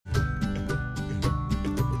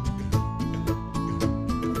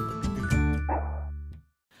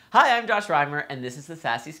Hi, I'm Josh Reimer, and this is the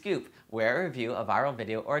Sassy Scoop, where I review a viral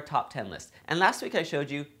video or a top 10 list. And last week I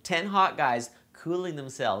showed you 10 hot guys cooling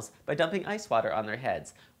themselves by dumping ice water on their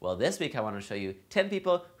heads. Well, this week I want to show you 10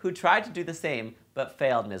 people who tried to do the same, but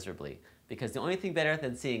failed miserably. Because the only thing better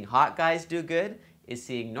than seeing hot guys do good is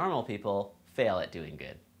seeing normal people fail at doing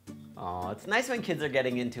good. Oh, it's nice when kids are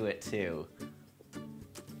getting into it too.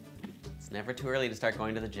 It's never too early to start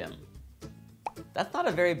going to the gym. That's not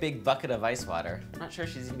a very big bucket of ice water. I'm not sure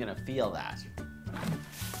she's even gonna feel that.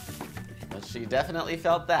 But she definitely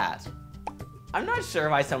felt that. I'm not sure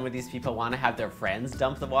why some of these people want to have their friends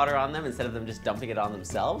dump the water on them instead of them just dumping it on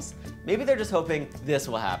themselves. Maybe they're just hoping this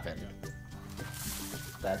will happen.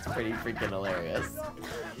 That's pretty freaking hilarious.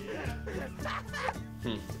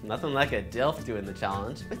 Nothing like a DILF doing the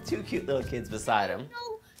challenge with two cute little kids beside him.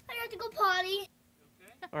 No, I have to go potty.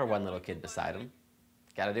 Or one little kid beside him.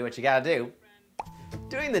 Gotta do what you gotta do.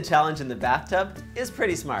 Doing the challenge in the bathtub is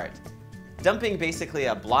pretty smart. Dumping basically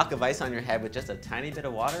a block of ice on your head with just a tiny bit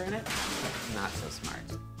of water in it, not so smart.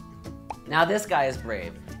 Now this guy is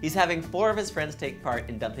brave. He's having 4 of his friends take part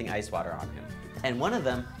in dumping ice water on him. And one of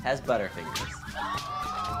them has butterfingers.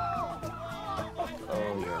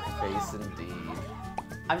 Oh, your face indeed.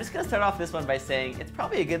 I'm just gonna start off this one by saying it's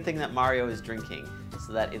probably a good thing that Mario is drinking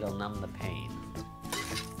so that it'll numb the pain.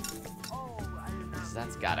 Because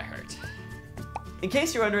that's gotta hurt. In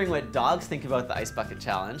case you're wondering what dogs think about the ice bucket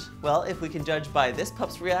challenge, well, if we can judge by this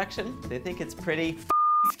pup's reaction, they think it's pretty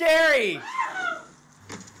scary!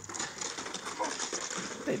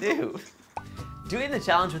 They do. Doing the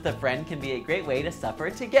challenge with a friend can be a great way to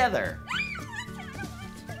suffer together.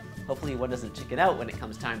 Hopefully one doesn't chicken out when it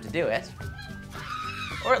comes time to do it.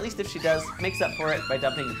 Or at least if she does, makes up for it by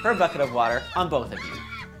dumping her bucket of water on both of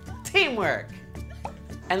you. Teamwork!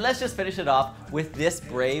 And let's just finish it off with this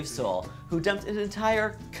brave soul who dumped an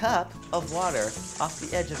entire cup of water off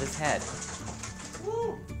the edge of his head.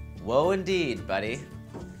 Woo. Whoa indeed, buddy.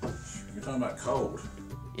 You're talking about cold.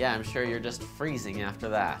 Yeah, I'm sure you're just freezing after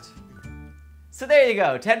that. So there you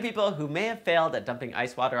go, 10 people who may have failed at dumping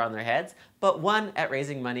ice water on their heads, but won at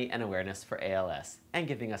raising money and awareness for ALS and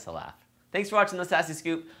giving us a laugh. Thanks for watching the Sassy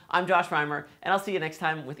Scoop. I'm Josh Reimer, and I'll see you next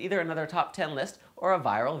time with either another top 10 list or a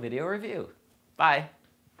viral video review. Bye.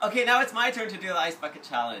 Okay, now it's my turn to do the ice bucket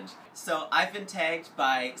challenge. So I've been tagged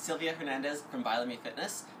by Sylvia Hernandez from Bilamy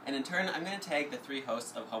Fitness, and in turn I'm going to tag the 3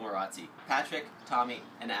 hosts of Homorazzi, Patrick, Tommy,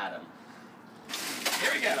 and Adam. Here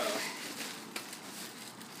we go.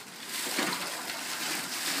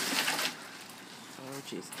 Oh,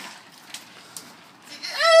 Jesus.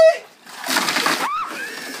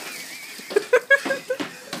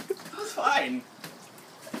 That was fine.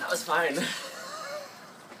 That was fine.